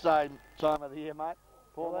matter at this same time of the year, mate.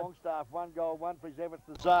 Paul Longstaff, 1 goal, 1 for his efforts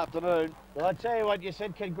this afternoon. Well, I tell you what, you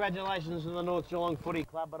said congratulations to the North Geelong Footy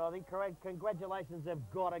Club, but I think congratulations have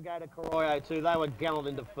got to go to Corio too. They were gallant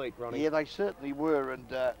in defeat, Ronnie. Yeah, they certainly were, and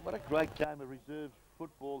what a great game of reserve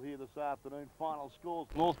football here this afternoon. Final scores: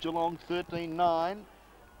 North Geelong 13-9,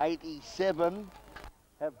 87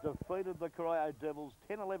 have defeated the Corio Devils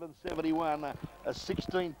 10-11-71, a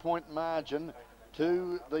 16-point margin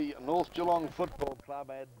to the North Geelong Football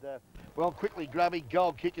Club. And well, quickly, grubby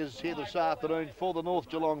goal kickers here this afternoon for the North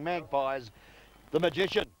Geelong Magpies. The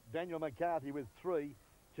Magician, Daniel McCarthy, with 3.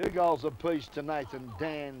 2 goals apiece to Nathan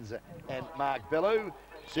Dans and Mark Bellew.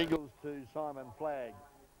 Singles to Simon Flagg,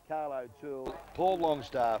 Carlo Toole, Paul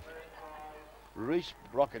Longstaff, Reece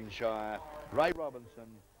Brockenshire, Ray Robinson,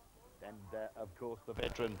 and of course the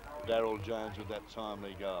veteran Daryl Jones with that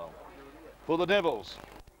timely goal. For the Devils,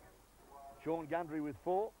 Sean Gundry with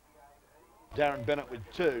 4, Darren Bennett with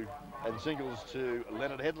 2, and singles to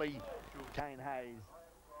Leonard Headley, Kane Hayes,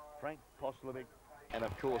 Frank Poslovic, and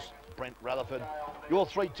of course Brent Rutherford. You're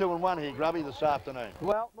 3-2-1 here, Grubby, this afternoon.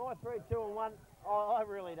 Well, my 3-2-1, I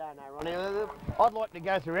really don't know, Ronnie. I'd like to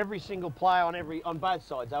go through every single player on both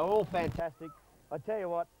sides. They were all fantastic. I tell you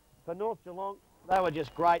what, for North Geelong, they were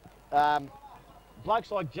just great.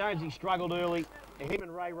 Blokes like Jonesy struggled early. Him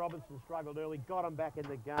and Ray Robinson struggled early, got him back in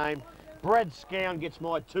the game. Brad Scown gets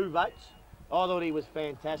my 2 votes. I thought he was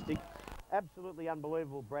fantastic. Absolutely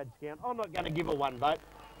unbelievable, Brad Scown. I'm not going to give a 1 vote,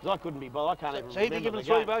 because I couldn't be bothered. I can't even remember. So you've given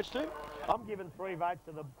 3 votes too? I'm giving 3 votes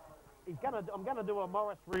to the... I'm going to do a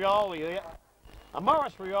Morris Rioli here. A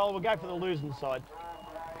Morris Rioli will go for the losing side.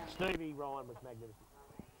 Stevie Ryan was magnificent.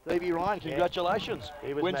 Stevie Ryan, congratulations. Yeah,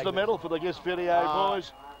 he was wins the medal for the guest video,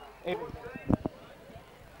 boys.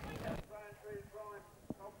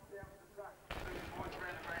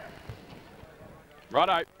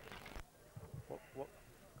 Righto. What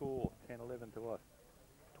score? 10-11 to us.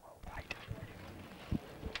 12-8.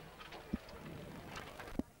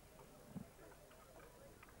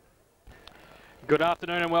 Good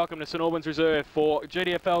afternoon and welcome to St Albans Reserve for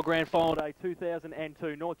GDFL Grand Final Day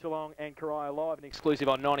 2002. North Geelong and Corio live and exclusive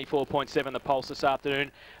on 94.7 The Pulse this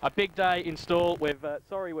afternoon. A big day in store.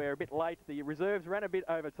 Sorry we're a bit late. The reserves ran a bit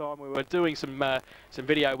over time. We were doing some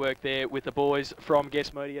video work there with the boys from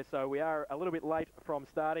Guest Media, so we are a little bit late from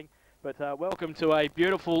starting. But welcome to a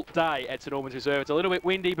beautiful day at St Albans Reserve. It's a little bit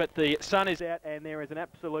windy, but the sun is out and there is an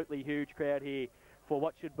absolutely huge crowd here for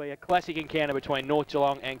what should be a classic encounter between North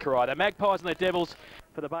Geelong and Corio. The Magpies and the Devils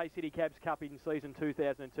for the Bay City Cabs Cup in season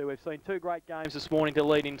 2002. We've seen 2 great games this morning to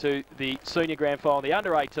lead into the senior grand final, the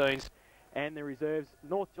under-18s and the reserves.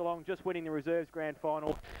 North Geelong just winning the reserves grand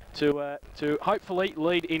final to hopefully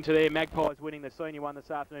lead into their Magpies winning the senior one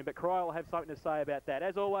this afternoon. But Corio will have something to say about that.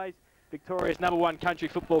 As always, Victoria's #1 country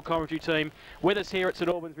football commentary team with us here at St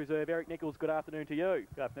Albans Reserve. Eric Nichols, good afternoon to you.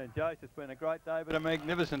 Good afternoon, Jace. It's been a great day, but a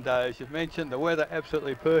magnificent day. As you've mentioned, the weather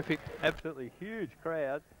absolutely perfect, absolutely huge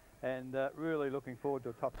crowd, and really looking forward to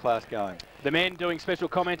a top-class game. The men doing special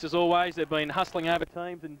comments as always. They've been hustling over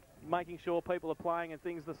teams and making sure people are playing and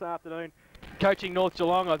things this afternoon. Coaching North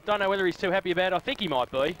Geelong, I don't know whether he's too happy about it. I think he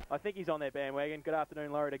might be. I think he's on their bandwagon. Good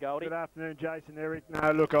afternoon, Laurie to Goldie. Good afternoon, Jason, Eric.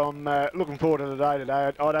 No, look, I'm looking forward to the day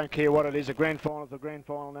today. I don't care what it is. A grand final is a grand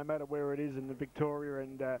final, no matter where it is in the Victoria,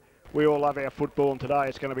 and we all love our football, and today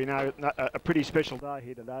it's going to be a pretty special day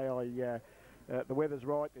here today. The weather's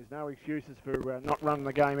right. There's no excuses for not running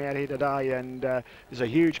the game out here today, and there's a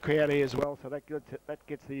huge crowd here as well, so that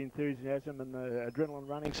gets the enthusiasm and the adrenaline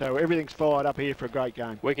running, so everything's fired up here for a great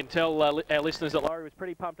game. We can tell our listeners that Laurie was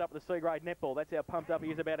pretty pumped up with the C-grade netball. That's how pumped up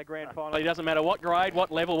he is about a grand final. He doesn't matter what grade,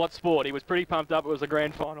 what level, what sport. He was pretty pumped up. It was a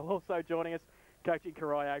grand final. Also joining us, coaching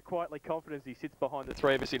Corio, quietly confident as he sits behind the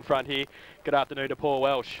 3 of us in front here. Good afternoon to Paul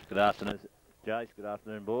Welsh. Good afternoon, Jace. Good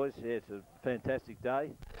afternoon, boys. Yeah, it's a fantastic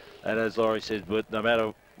day. And as Laurie said, no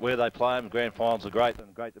matter where they play them, grand finals are great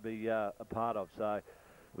and great to be a part of. So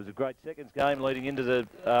It was a great seconds game leading into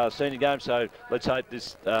the senior game, so let's hope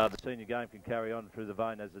this the senior game can carry on through the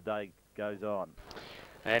vein as the day goes on.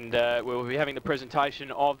 And we'll be having the presentation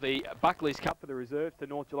of the Buckley's Cup for the reserves to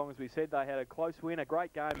North Geelong. As we said, they had a close win, a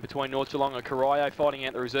great game between North Geelong and Corio, fighting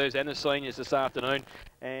out the reserves and the seniors this afternoon.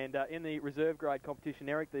 And in the reserve grade competition,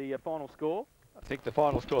 Eric, the final score? I think the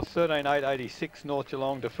final score 13-8-86. North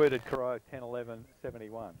Geelong defeated Corio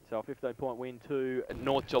 10-11-71. So a 15-point win to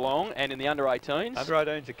North Geelong. And in the under-18s?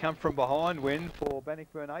 Under-18s, a come from behind win for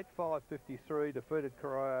Bannockburn 8-5-53, defeated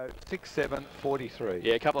Corio 6-7-43.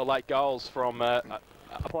 Yeah, a couple of late goals from a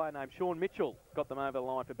player named Sean Mitchell got them over the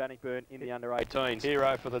line for Bannockburn in the under-18s.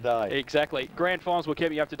 Hero for the day. Exactly. Grand finals will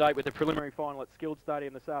keep you up to date with the preliminary final at Skilled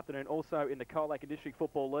Stadium this afternoon. Also in the Colac and District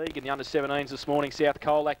Football League in the under-17s this morning, South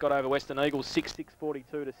Colac got over Western Eagles 6-6-42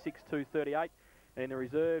 to 6-2-38. And in the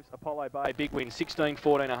reserves, Apollo Bay, big win,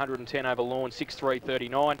 16-14-110 over Lawn,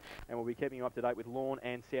 6-3-39. And we'll be keeping you up to date with Lawn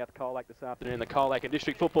and South Colac this afternoon in the Colac and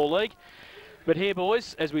District Football League. But here,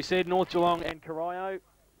 boys, as we said, North Geelong and Corio.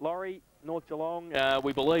 Laurie, North Geelong,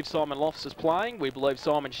 we believe Simon Lofts is playing. We believe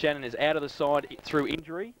Simon Shannon is out of the side through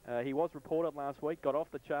injury. He was reported last week, got off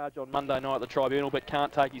the charge on Monday night at the tribunal, but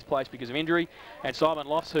can't take his place because of injury. And Simon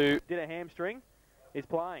Lofts, who did a hamstring, is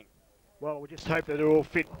playing. Well, we just hope that they're all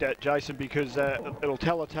fit, Jason, because it'll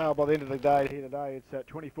tell a tale by the end of the day here today. It's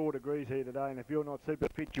 24 degrees here today, and if you're not super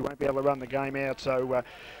fit, you won't be able to run the game out. So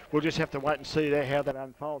we'll just have to wait and see how that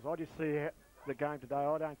unfolds. I just see the game today.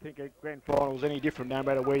 I don't think a grand final is any different no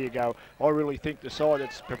matter where you go. I really think the side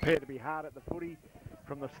that's prepared to be hard at the footy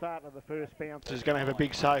from the start of the first bounce is going to have a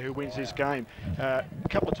big say who wins this game. A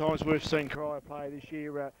couple of times we've seen Corio play this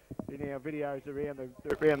year in our videos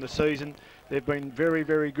around the season. They've been very,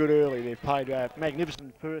 very good early. They've played a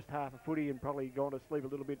magnificent first half of footy and probably gone to sleep a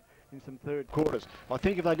little bit in some third quarters. I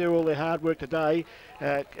think if they do all their hard work today,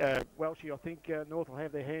 Welshie, I think North will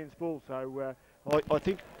have their hands full. So I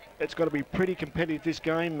think it's got to be pretty competitive this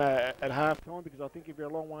game at half time, because I think if you're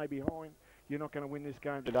a long way behind, you're not going to win this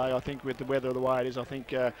game today. I think with the weather the way it is, I think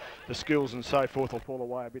the skills and so forth will fall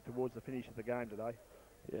away a bit towards the finish of the game today.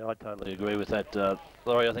 Yeah, I totally agree with that,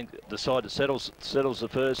 Laurie. I think the side that settles the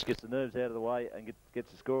first, gets the nerves out of the way and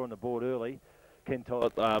gets the score on the board early, can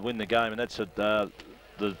win the game, and that's the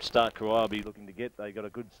start Corio will be looking to get. They got a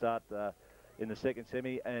good start in the second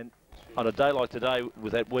semi, and on a day like today,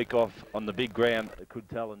 with that week off on the big ground, it could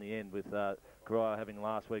tell in the end with Corio having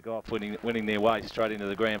last week off, winning their way straight into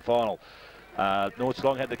the grand final. North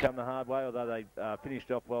Geelong had to come the hard way, although they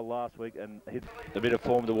finished off well last week and hit a bit of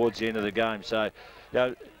form towards the end of the game. So, you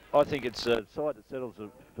know, I think it's a side that settles the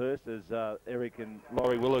first, as Eric and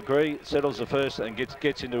Laurie will agree, settles the first and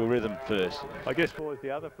gets into a rhythm first. I guess, boys,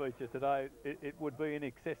 the other feature today, it would be in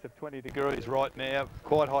excess of 20 degrees right now,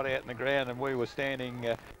 quite hot out in the ground, and we were standing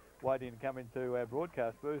waiting to come into our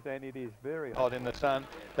broadcast booth, and it is very hot in the sun.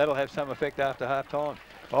 That'll have some effect after half time.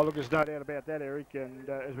 Oh, look, there's no doubt about that, Eric, and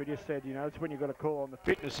as we just said, you know, it's when you've got to call on the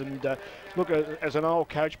fitness, and look, as an old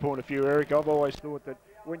coach point of view, Eric, I've always thought that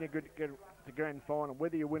when you get the grand final,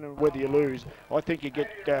 whether you win or whether you lose, I think you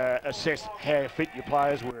get assessed how fit your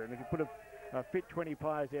players were, and if you put a fit 20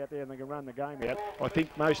 players out there and they can run the game out, I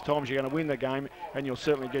think most times you're going to win the game, and you'll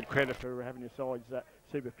certainly get credit for having your sides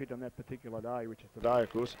super fit on that particular day, which is today, of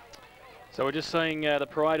course. So we're just seeing the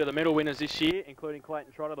parade of the medal winners this year, including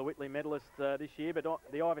Clayton Trotter, the Whitley medalist this year, but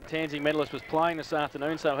the Ivan Tansing medalist was playing this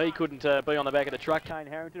afternoon, so he couldn't be on the back of the truck. Kane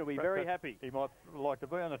Harrington will be very happy. He might like to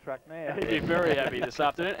be on the truck now. He'd be very happy this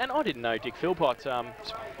afternoon. And I didn't know Dick Philpott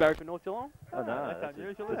barrack for North Geelong. Oh, no, that's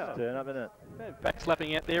unusual, isn't it? Turn up, isn't it? Yeah, back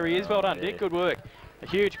slapping out there he is. Well done, Dick. Good work. A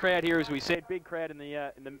huge crowd here, as we said. Big crowd in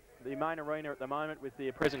the main arena at the moment with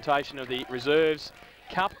the presentation of the Reserves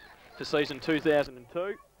Cup for season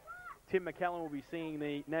 2002. Tim McCallum will be singing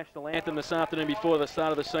the national anthem this afternoon before the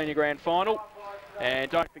start of the senior grand final.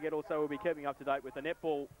 And don't forget also, we'll be keeping up to date with the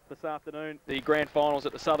netball this afternoon, the grand finals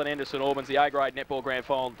at the southern end of St Albans, the A-grade netball grand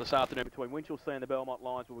final this afternoon between Winchelsea and the Belmont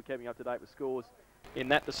Lions. We'll be keeping up to date with scores in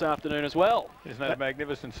that this afternoon as well. Isn't that a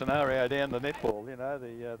magnificent scenario down the netball, you know,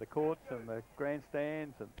 the courts and the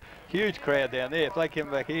grandstands, and huge crowd down there. If they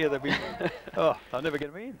come back here, they'll be, oh, I'll never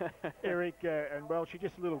get them in. Eric and Welshie,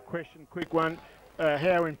 just a little question, quick one.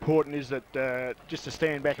 How important is it just to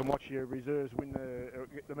stand back and watch your reserves win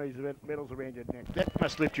the medals around your neck? That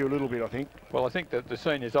must lift you a little bit, I think. Well, I think that the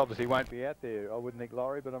seniors obviously won't be out there, I wouldn't think,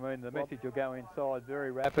 Laurie, but I mean, the message will go inside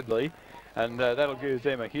very rapidly, and that'll give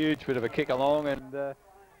them a huge bit of a kick along, and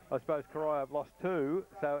I suppose Corio have lost 2,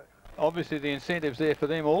 so obviously the incentive's there for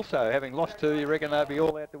them also. Having lost 2, you reckon they'll be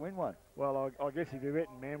all out to win one? Well, I guess if you're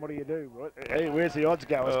betting, man, what do you do? Hey, where's the odds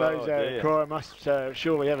go? I suppose Corio must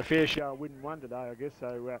surely have a fair show of winning one today, I guess.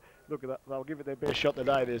 So look, they'll give it their best shot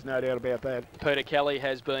today. There's no doubt about that. Peter Kelly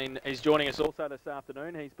is joining us also this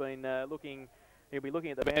afternoon. He's been he'll be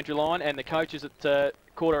looking at the boundary line, and the coaches at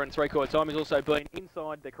quarter and three-quarter time. He's also been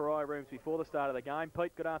inside the Corio rooms before the start of the game.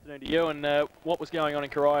 Pete, good afternoon to you, and what was going on in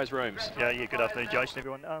Corio's rooms? Yeah, good afternoon, Jason,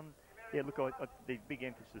 everyone. Yeah, look, the big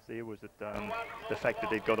emphasis there was that the fact that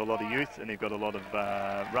they've got a lot of youth and they've got a lot of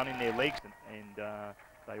run in their legs, and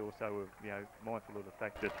they also were, mindful of the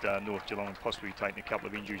fact that North Geelong had possibly taken a couple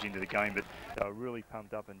of injuries into the game, but they were really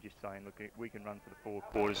pumped up and just saying, look, we can run for the 4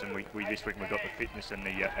 quarters, and we this week we've got the fitness and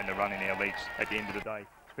the run in our legs at the end of the day,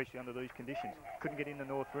 especially under these conditions. Couldn't get in the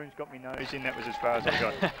North rooms, got me nose in, that was as far as I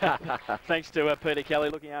got. Thanks to Peter Kelly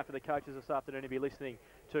looking after the coaches this afternoon. He'll be listening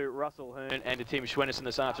to Russell Hearn and to Tim Schwennerson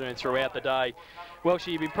this afternoon throughout the day. Well,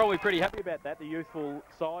 you've been probably pretty happy about that, the youthful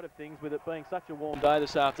side of things, with it being such a warm day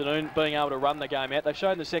this afternoon, being able to run the game out. They've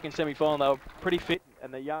shown in the second semi-final they were pretty fit,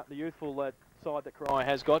 and the youthful side that Corio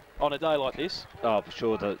has got on a day like this. Oh, for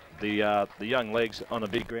sure. The young legs on a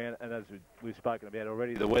big ground, and as we've spoken about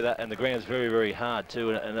already, the weather and the ground's very, very hard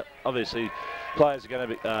too. And obviously, players are going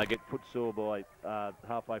to get footsore by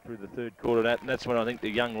halfway through the third quarter, and that's when I think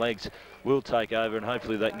the young legs will take over, and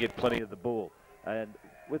hopefully they can get plenty of the ball. And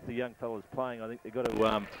with the young fellas playing, I think they've got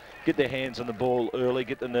to get their hands on the ball early,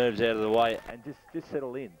 get the nerves out of the way, and just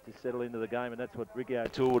settle in, settle into the game. And that's what Ricky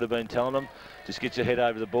O'Toole would have been telling them. Just get your head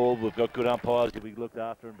over the ball. We've got good umpires to be looked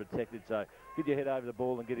after and protected, so get your head over the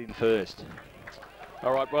ball and get in first.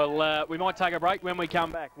 All right, well, we might take a break. When we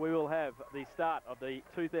come back, we will have the start of the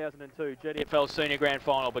 2002 GDFL Senior Grand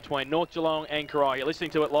Final between North Geelong and Corio. You're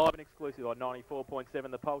listening to it live and exclusive on 94.7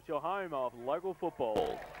 The Pulse, your home of local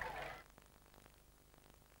football.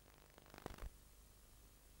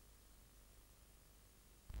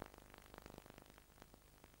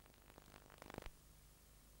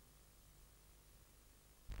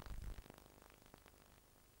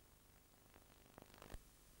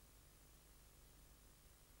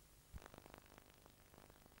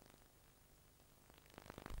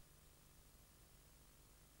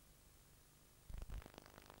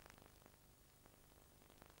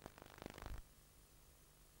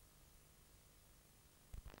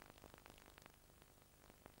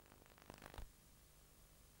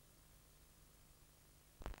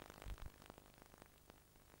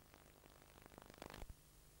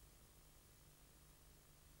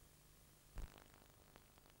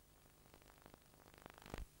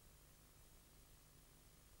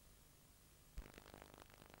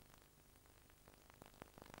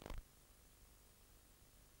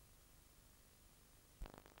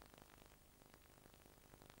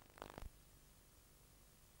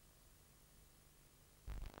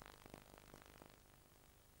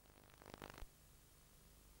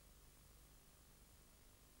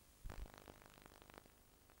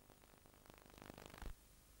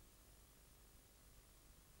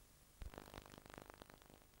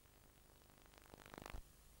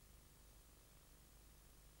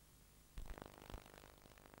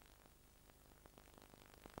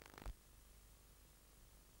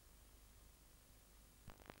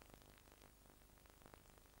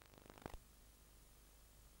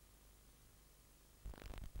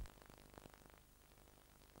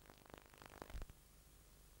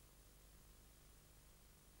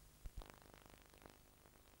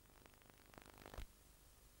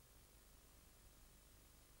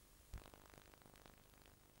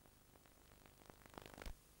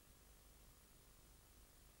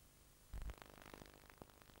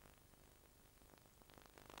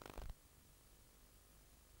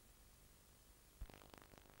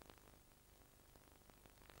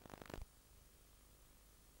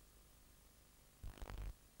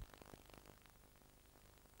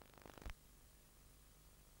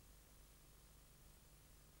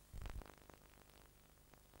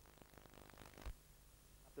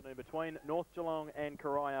 Between North Geelong and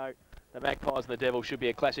Corio, the Magpies and the Devils should be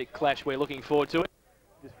a classic clash. We're looking forward to it.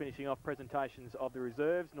 Just finishing off presentations of the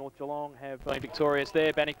reserves. North Geelong have been victorious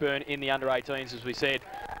there. Bannockburn in the under-18s, as we said.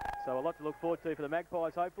 So a lot to look forward to for the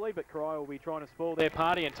Magpies, hopefully. But Corio will be trying to spoil their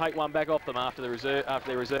party and take one back off them after their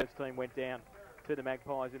reserves team went down to the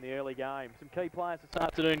Magpies in the early game. Some key players this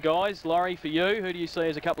afternoon, guys. Laurie, for you, who do you see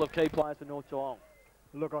as a couple of key players for North Geelong?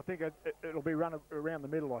 Look, I think it'll be run around the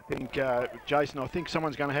middle, I think, Jason. I think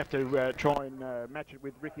someone's going to have to try and match it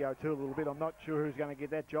with Ricky O'Toole a little bit. I'm not sure who's going to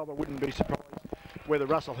get that job. I wouldn't be surprised whether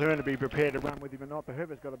Russell Hearn will be prepared to run with him or not, but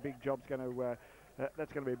whoever's got a big job's going to,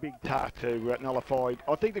 that's going to be a big task to nullify.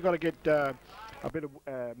 I think they've got to get a bit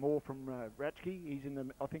of more from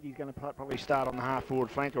Ratchke. I think he's going to probably start on the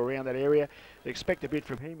half-forward flank or around that area. They expect a bit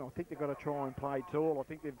from him. I think they've got to try and play tall. I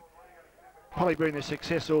think probably been a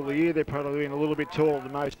success all the year. They've probably been a little bit taller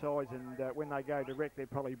than most sides, and when they go direct, they've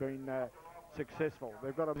probably been successful.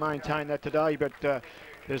 They've got to maintain that today, but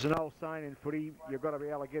there's an old saying in footy, you've got to be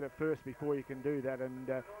able to get it first before you can do that,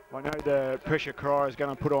 and I know the pressure Corio is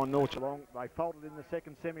going to put on North Geelong. They folded in the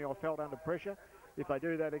second semi. I felt under pressure. If they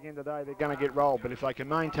do that again today, they're going to get rolled, but if they can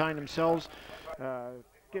maintain themselves,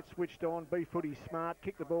 get switched on, be footy smart,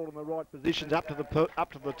 kick the ball in the right positions, up to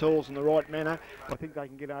the tools in the right manner, I think they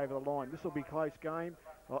can get over the line. This will be a close game.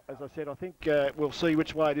 As I said, I think we'll see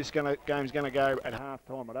which way this game's going to go at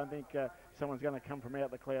half-time. I don't think someone's going to come from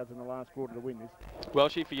out the clouds in the last quarter to win this.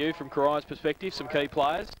 Welshie, for you, from Corio's perspective, some key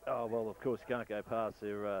players? Oh, well, of course, can't go past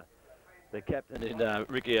their captain in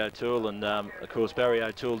Ricky O'Toole, and of course Barry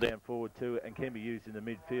O'Toole down forward too, and can be used in the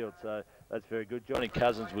midfield, so that's very good. Johnny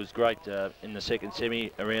Cousins was great in the second semi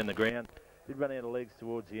around the ground. Did run out of legs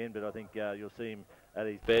towards the end, but I think you'll see him at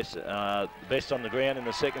his best. Best on the ground in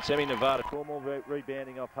the second semi. Nevada Cornwall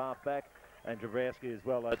rebounding off half-back, and Jabrowski as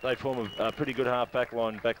well. They form a pretty good half-back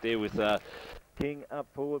line back there with King up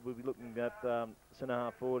forward. We'll be looking at centre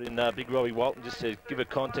half forward in Big Robbie Walton, just to give a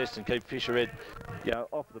contest and keep Fisherhead,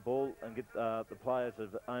 off the ball and get the players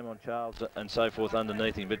of Amon Charles and so forth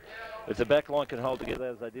underneath him. But if the back line can hold together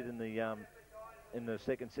as they did in the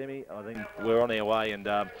second semi, I think we're on our way. And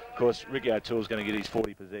of course, Ricky O'Toole's going to get his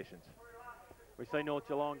 40 possessions. We see North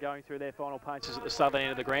Geelong going through their final paces at the southern end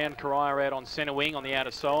of the ground. Corio out on centre wing on the outer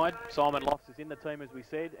side. Simon Lofts is in the team, as we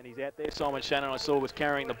said, and he's out there. Simon Shannon, I saw, was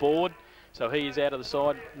carrying the board, so he is out of the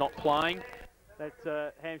side, not playing.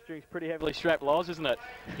 That hamstring's pretty heavily strapped, Loz, isn't it?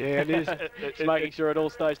 Yeah, it is. It's making sure it all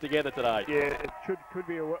stays together today. Yeah, it could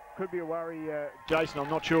be a worry, Jason. I'm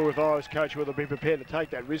not sure if I was coach would have been prepared to take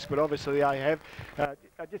that risk, but obviously they have.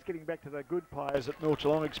 Just getting back to the good players that North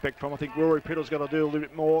Geelong expect from, I think Rory Pittle's got to do a little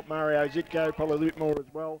bit more. Mario Zitko probably a little bit more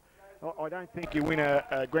as well. I don't think you win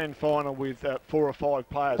a grand final with 4 or 5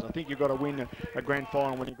 players. I think you've got to win a grand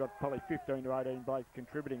final when you've got probably 15 to 18 blokes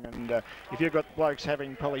contributing. And if you've got blokes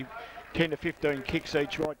having probably 10 to 15 kicks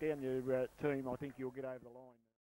each right down your team, I think you'll get over the line.